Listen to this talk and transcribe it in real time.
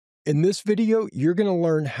In this video, you're going to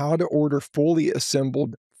learn how to order fully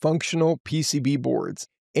assembled functional PCB boards.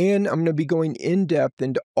 And I'm going to be going in depth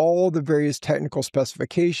into all the various technical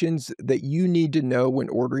specifications that you need to know when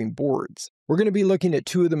ordering boards. We're going to be looking at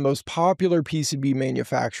two of the most popular PCB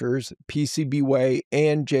manufacturers, PCBWay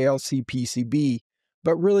and JLC PCB.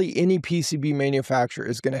 But really, any PCB manufacturer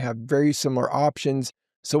is going to have very similar options.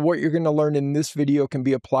 So what you're going to learn in this video can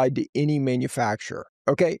be applied to any manufacturer.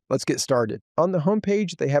 Okay, let's get started. On the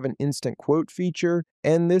homepage, they have an instant quote feature,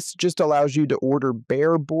 and this just allows you to order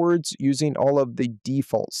bare boards using all of the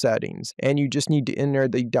default settings. And you just need to enter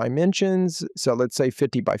the dimensions. So let's say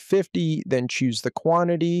 50 by 50, then choose the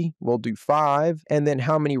quantity. We'll do 5, and then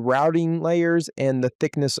how many routing layers and the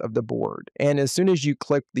thickness of the board. And as soon as you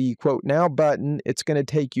click the quote now button, it's going to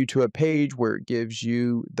take you to a page where it gives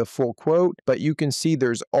you the full quote, but you can see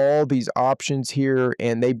there's all these options here,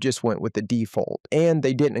 and they've just went with the default. And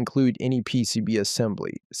they didn't include any PCB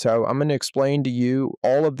assembly. So I'm going to explain to you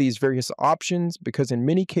all of these various options because in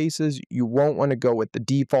many cases you won't want to go with the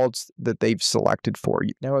defaults that they've selected for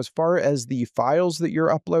you. Now, as far as the files that you're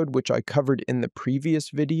upload, which I covered in the previous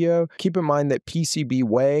video, keep in mind that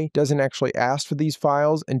PCBWay doesn't actually ask for these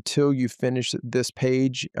files until you finish this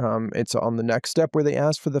page. It's on the next step where they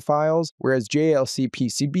ask for the files, whereas JLC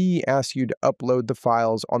PCB asks you to upload the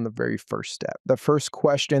files on the very first step. The first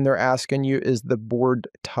question they're asking you is the board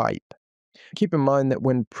type. Keep in mind that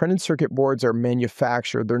when printed circuit boards are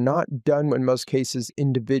manufactured, they're not done in most cases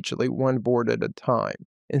individually, one board at a time.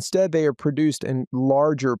 Instead, they are produced in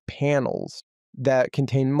larger panels that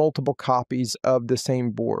contain multiple copies of the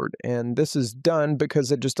same board. And this is done because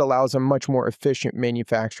it just allows a much more efficient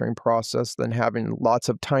manufacturing process than having lots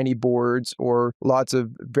of tiny boards or lots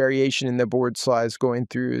of variation in the board size going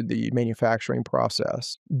through the manufacturing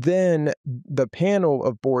process. Then the panel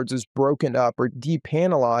of boards is broken up or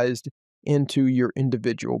depanelized into your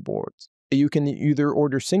individual boards. You can either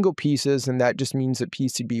order single pieces, and that just means that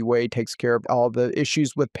PCBWay takes care of all the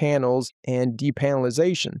issues with panels and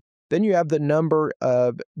depanelization. Then you have the number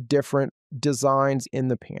of different designs in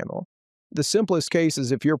the panel. The simplest case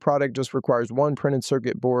is if your product just requires one printed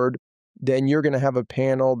circuit board, then you're going to have a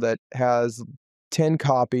panel that has 10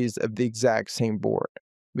 copies of the exact same board.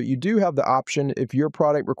 But you do have the option, if your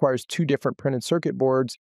product requires two different printed circuit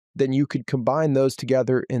boards, then you could combine those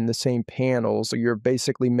together in the same panel. So you're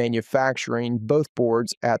basically manufacturing both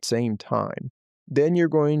boards at the same time. Then you're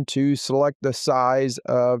going to select the size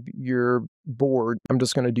of your board. I'm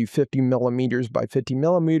just going to do 50 millimeters by 50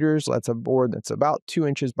 millimeters. That's a board that's about 2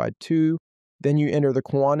 inches by 2. Then you enter the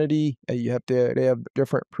quantity. They have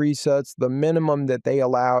different presets. The minimum that they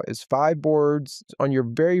allow is 5 boards. On your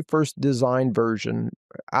very first design version,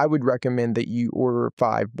 I would recommend that you order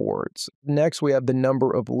 5 boards. Next, we have the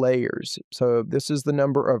number of layers. So this is the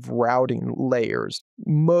number of routing layers.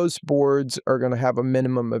 Most boards are going to have a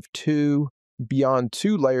minimum of 2. Beyond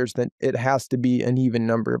 2 layers, then it has to be an even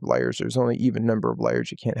number of layers. There's only even number of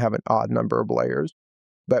layers. You can't have an odd number of layers.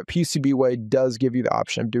 But PCBWay does give you the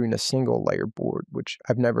option of doing a single layer board, which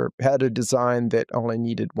I've never had a design that only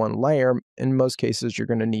needed 1 layer. In most cases, you're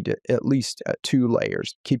going to need at least 2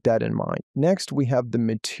 layers. Keep that in mind. Next, we have the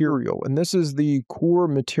material, and this is the core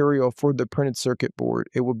material for the printed circuit board.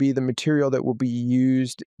 It will be the material that will be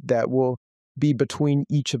used that will be between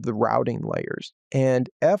each of the routing layers. And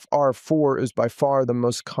FR4 is by far the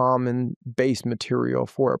most common base material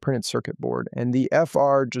for a printed circuit board. And the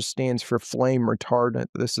FR just stands for flame retardant.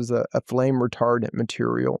 This is a flame retardant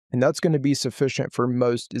material, and that's going to be sufficient for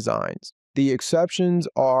most designs. The exceptions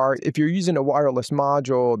are if you're using a wireless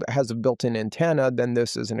module that has a built-in antenna, then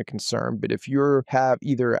this isn't a concern. But if you have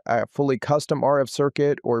either a fully custom RF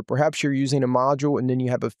circuit or perhaps you're using a module and then you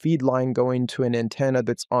have a feed line going to an antenna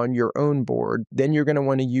that's on your own board, then you're going to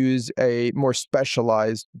want to use a more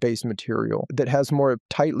specialized base material that has more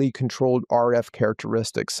tightly controlled RF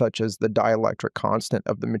characteristics such as the dielectric constant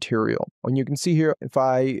of the material. And you can see here, if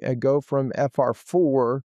I go from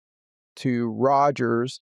FR4 to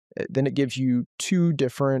Rogers, then it gives you 2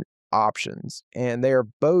 different options, and they are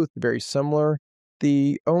both very similar.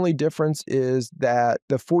 The only difference is that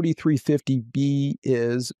the 4350B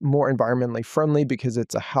is more environmentally friendly because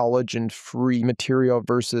it's a halogen-free material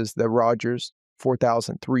versus the Rogers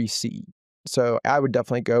 4003C. So I would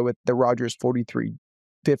definitely go with the Rogers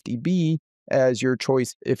 4350B as your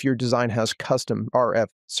choice if your design has custom RF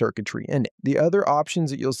circuitry in it. The other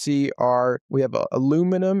options that you'll see are we have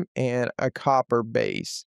aluminum and a copper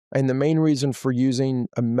base. And the main reason for using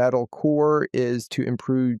a metal core is to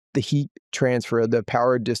improve the heat transfer, the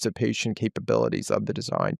power dissipation capabilities of the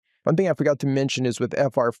design. One thing I forgot to mention is with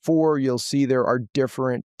FR4, you'll see there are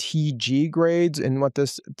different TG grades, and what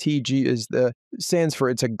this TG is stands for,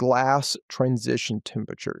 it's a glass transition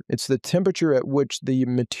temperature. It's the temperature at which the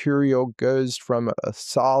material goes from a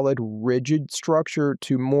solid, rigid structure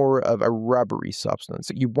to more of a rubbery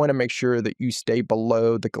substance. You want to make sure that you stay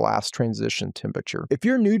below the glass transition temperature. If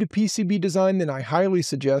you're new to PCB design, then I highly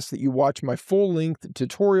suggest that you watch my full-length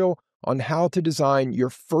tutorial on how to design your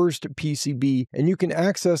first PCB, and you can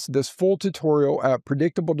access this full tutorial at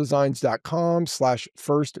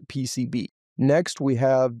predictabledesigns.com/firstpcb. Next, we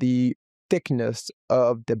have the thickness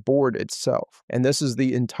of the board itself, and this is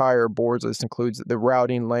the entire board. This includes the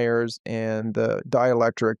routing layers and the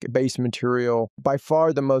dielectric base material. By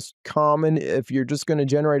far the most common, if you're just going to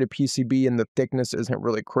generate a PCB and the thickness isn't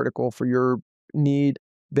really critical for your need,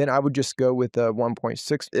 then I would just go with a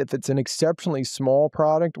 1.6. If it's an exceptionally small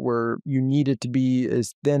product where you need it to be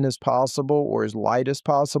as thin as possible or as light as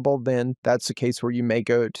possible, then that's the case where you may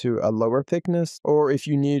go to a lower thickness. Or if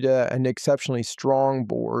you need an exceptionally strong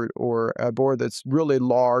board or a board that's really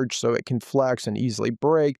large so it can flex and easily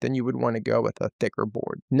break, then you would want to go with a thicker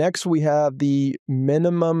board. Next, we have the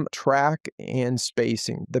minimum track and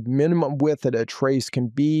spacing. The minimum width that a trace can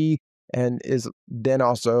be and is then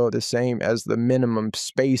also the same as the minimum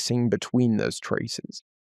spacing between those traces.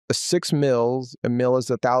 A 6 mils, a mil is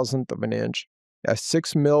 1/1000th of an inch. A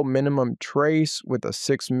 6 mil minimum trace with a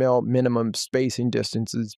 6 mil minimum spacing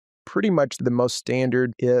distance is pretty much the most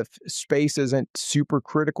standard. If space isn't super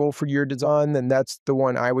critical for your design, then that's the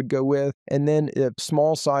one I would go with. And then if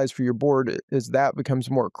small size for your board is that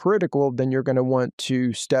becomes more critical, then you're going to want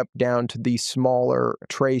to step down to the smaller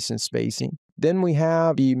trace and spacing. Then we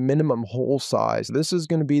have the minimum hole size. This is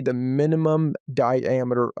going to be the minimum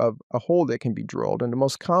diameter of a hole that can be drilled. And the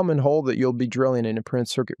most common hole that you'll be drilling in a printed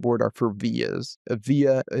circuit board are for vias. A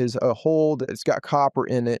via is a hole that's got copper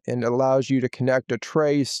in it and allows you to connect a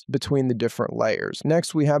trace between the different layers.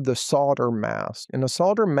 Next, we have the solder mask. And a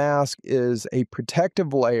solder mask is a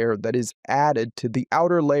protective layer that is added to the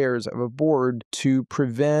outer layers of a board to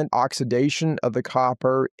prevent oxidation of the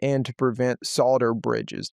copper and to prevent solder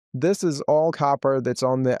bridges. This is all copper that's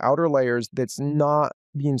on the outer layers that's not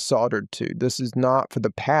being soldered to. This is not for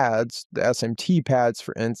the pads, the SMT pads,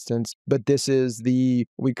 for instance, but this is we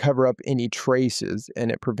cover up any traces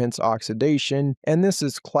and it prevents oxidation. And this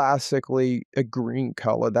is classically a green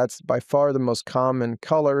color. That's by far the most common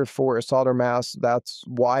color for a solder mask. That's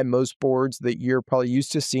why most boards that you're probably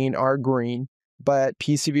used to seeing are green. But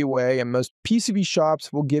PCBWay and most PCB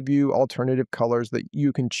shops will give you alternative colors that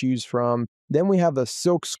you can choose from. Then we have the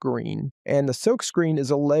silk screen, and the silk screen is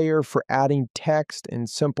a layer for adding text and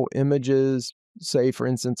simple images, say for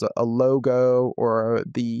instance a logo or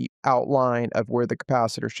the outline of where the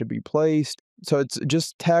capacitor should be placed. So it's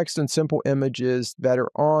just text and simple images that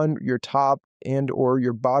are on your top and or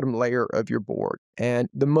your bottom layer of your board. And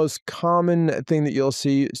the most common thing that you'll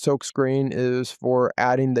see silk screen is for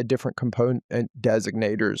adding the different component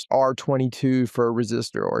designators, R22 for a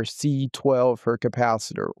resistor or C12 for a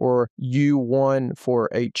capacitor or U1 for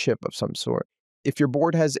a chip of some sort. If your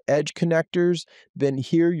board has edge connectors, then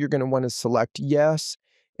here you're going to want to select yes,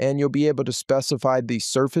 and you'll be able to specify the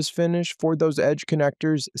surface finish for those edge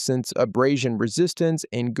connectors, since abrasion resistance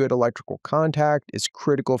and good electrical contact is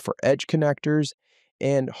critical for edge connectors,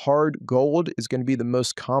 and hard gold is going to be the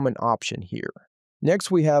most common option here. Next,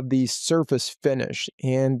 we have the surface finish,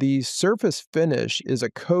 and the surface finish is a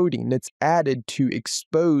coating that's added to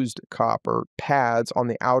exposed copper pads on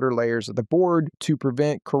the outer layers of the board to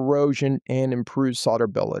prevent corrosion and improve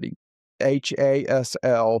solderability.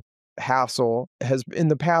 HASL, hassle, has in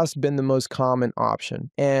the past been the most common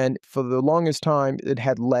option, and for the longest time it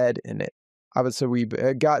had lead in it. I would say we've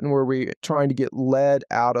gotten where we're trying to get lead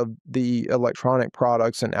out of the electronic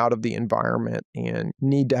products and out of the environment, and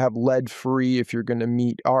need to have lead free if you're going to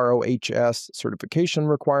meet ROHS certification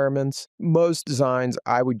requirements. Most designs,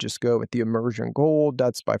 I would just go with the immersion gold.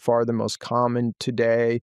 That's by far the most common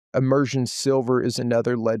today. Immersion silver is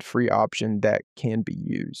another lead-free option that can be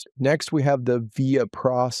used. Next, we have the via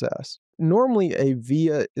process. Normally, a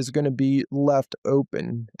via is going to be left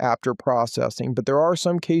open after processing, but there are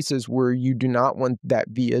some cases where you do not want that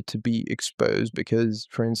via to be exposed because,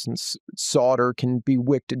 for instance, solder can be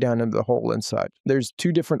wicked down into the hole and such. There's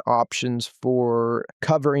two different options for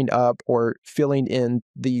covering up or filling in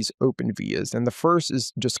these open vias, and the first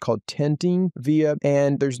is just called tinting via,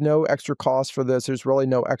 and there's no extra cost for this. There's really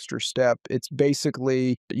no extra step. It's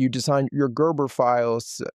basically you design your Gerber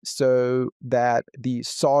files so that the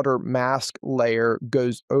solder matches mask layer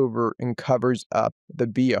goes over and covers up the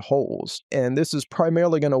via holes. And this is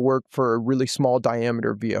primarily going to work for really small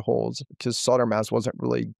diameter via holes because solder mask wasn't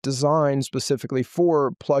really designed specifically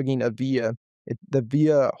for plugging a via. If the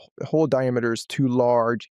via hole diameter is too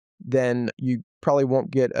large, then you probably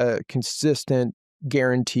won't get a consistent,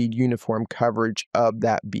 guaranteed uniform coverage of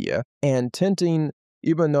that via. And tinting,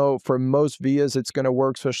 even though for most vias it's going to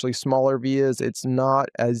work, especially smaller vias, it's not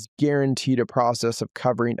as guaranteed a process of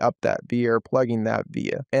covering up that via or plugging that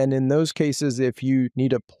via. And in those cases, if you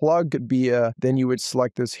need a plug via, then you would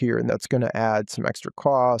select this here, and that's going to add some extra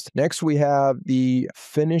cost. Next, we have the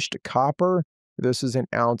finished copper. This is in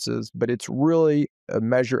ounces, but it's really a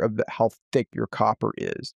measure of how thick your copper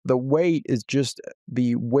is. The weight is just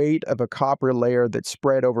the weight of a copper layer that's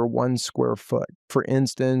spread over 1 square foot. For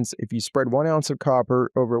instance, if you spread 1 ounce of copper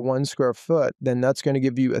over 1 square foot, then that's going to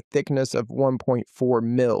give you a thickness of 1.4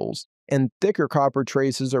 mils. And thicker copper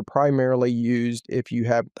traces are primarily used if you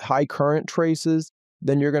have high current traces.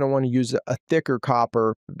 Then you're going to want to use a thicker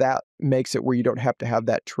copper. That makes it where you don't have to have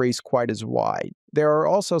that trace quite as wide. There are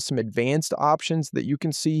also some advanced options that you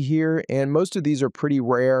can see here, and most of these are pretty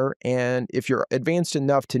rare, and if you're advanced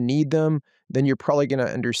enough to need them, then you're probably going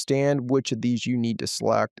to understand which of these you need to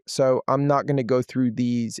select. So I'm not going to go through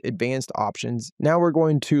these advanced options. Now we're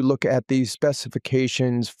going to look at the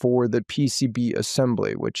specifications for the PCB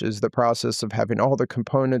assembly, which is the process of having all the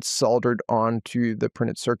components soldered onto the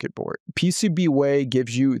printed circuit board. PCBWay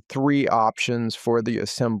gives you 3 options for the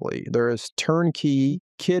assembly. There is turnkey,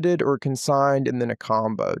 kitted or consigned, and then a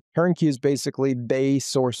combo. Turnkey is basically they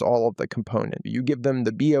source all of the component. You give them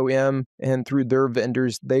the BOM, and through their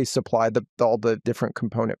vendors, they supply all the different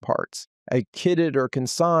component parts. A kitted or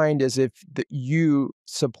consigned is if you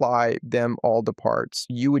supply them all the parts.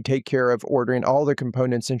 You would take care of ordering all the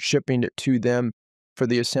components and shipping it to them for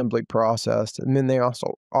the assembly process. And then they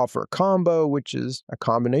also offer a combo, which is a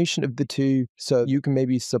combination of the two. So you can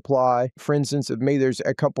maybe supply, for instance, if maybe there's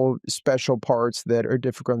a couple special parts that are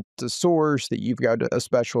difficult to source that you've got a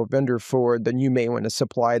special vendor for, then you may want to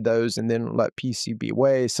supply those and then let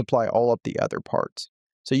PCBWay supply all of the other parts.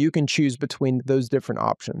 So you can choose between those different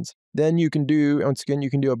options. Then you can do, once again, you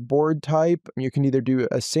can do a board type. You can either do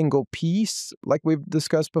a single piece, like we've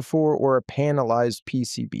discussed before, or a panelized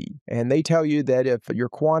PCB. And they tell you that if your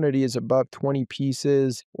quantity is above 20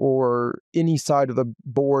 pieces or any side of the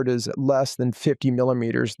board is less than 50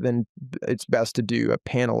 millimeters, then it's best to do a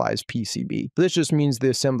panelized PCB. This just means the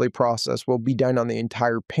assembly process will be done on the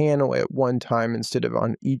entire panel at one time instead of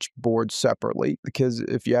on each board separately. Because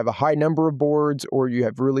if you have a high number of boards or you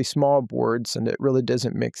have really small boards, and it really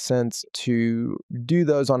doesn't make sense to do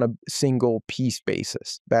those on a single piece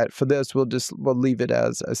basis. But for this, we'll leave it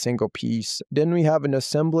as a single piece. Then we have an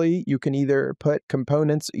assembly. You can either put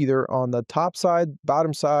components either on the top side,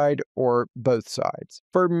 bottom side, or both sides.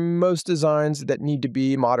 For most designs that need to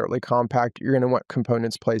be moderately compact, you're going to want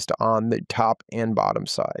components placed on the top and bottom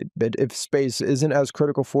side. But if space isn't as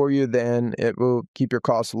critical for you, then it will keep your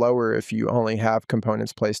costs lower if you only have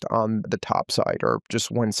components placed on the top side or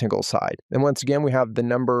just one single side. And once again, we have the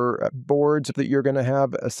number of boards that you're going to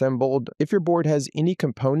have assembled. If your board has any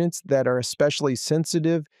components that are especially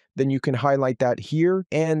sensitive, then you can highlight that here.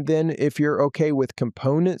 And then if you're okay with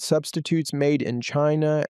component substitutes made in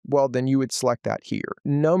China, well, then you would select that here.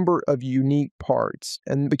 Number of unique parts,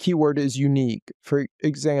 and the keyword is unique. For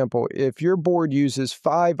example, if your board uses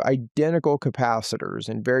 5 identical capacitors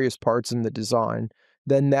in various parts in the design,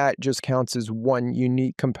 then that just counts as one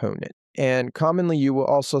unique component. And commonly, you will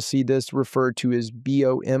also see this referred to as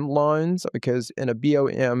BOM lines, because in a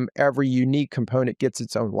BOM, every unique component gets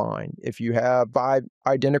its own line. If you have 5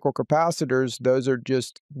 identical capacitors, those are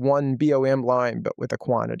just one BOM line, but with a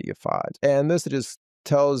quantity of 5. And this just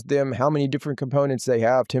tells them how many different components they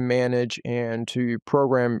have to manage and to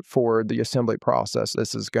program for the assembly process.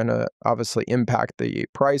 This is going to obviously impact the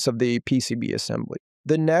price of the PCB assembly.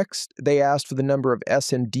 The next, they asked for the number of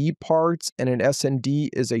SMD parts, and an SMD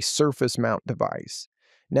is a surface mount device.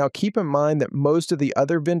 Now, keep in mind that most of the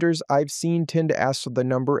other vendors I've seen tend to ask for the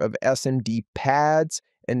number of SMD pads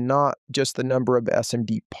and not just the number of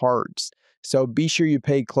SMD parts. So be sure you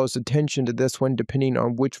pay close attention to this one depending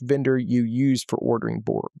on which vendor you use for ordering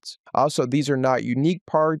boards. Also, these are not unique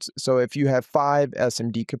parts, so if you have 5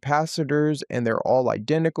 SMD capacitors and they're all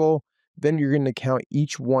identical, then you're going to count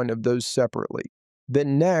each one of those separately.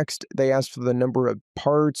 Then next, they asked for the number of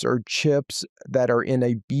parts or chips that are in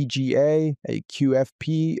a BGA, a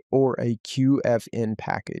QFP, or a QFN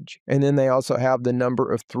package. And then they also have the number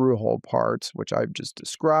of through-hole parts, which I've just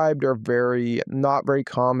described are not very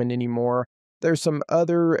common anymore. There's some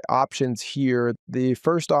other options here. The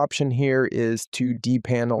first option here is to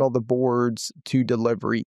depanel all the boards to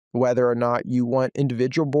delivery, whether or not you want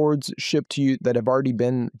individual boards shipped to you that have already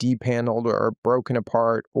been depaneled or broken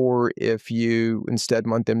apart, or if you instead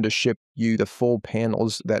want them to ship you the full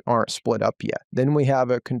panels that aren't split up yet. Then we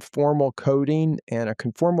have a conformal coating, and a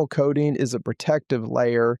conformal coating is a protective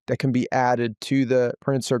layer that can be added to the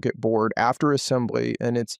printed circuit board after assembly,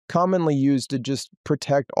 and it's commonly used to just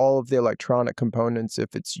protect all of the electronic components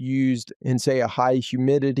if it's used in, say, a high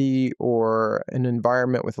humidity or an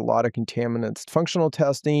environment with a lot of contaminants. Functional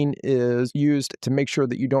testing is used to make sure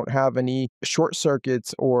that you don't have any short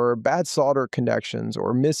circuits or bad solder connections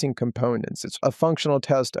or missing components. It's a functional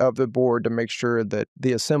test of the board to make sure that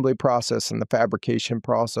the assembly process and the fabrication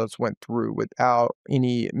process went through without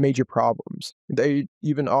any major problems. They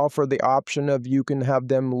even offer the option of you can have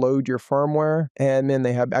them load your firmware, and then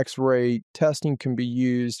they have X-ray testing can be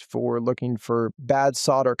used for looking for bad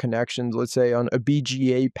solder connections, let's say on a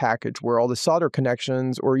BGA package where all the solder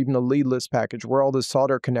connections, or even a leadless package where all the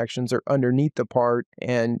solder connections are underneath the part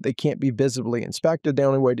and they can't be visibly inspected. The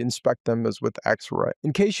only way to inspect them is with X-ray.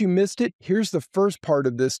 In case you missed it, here's the first part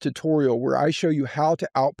of this tutorial where I show you how to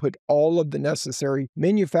output all of the necessary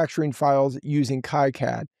manufacturing files using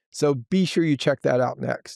KiCad. So be sure you check that out next.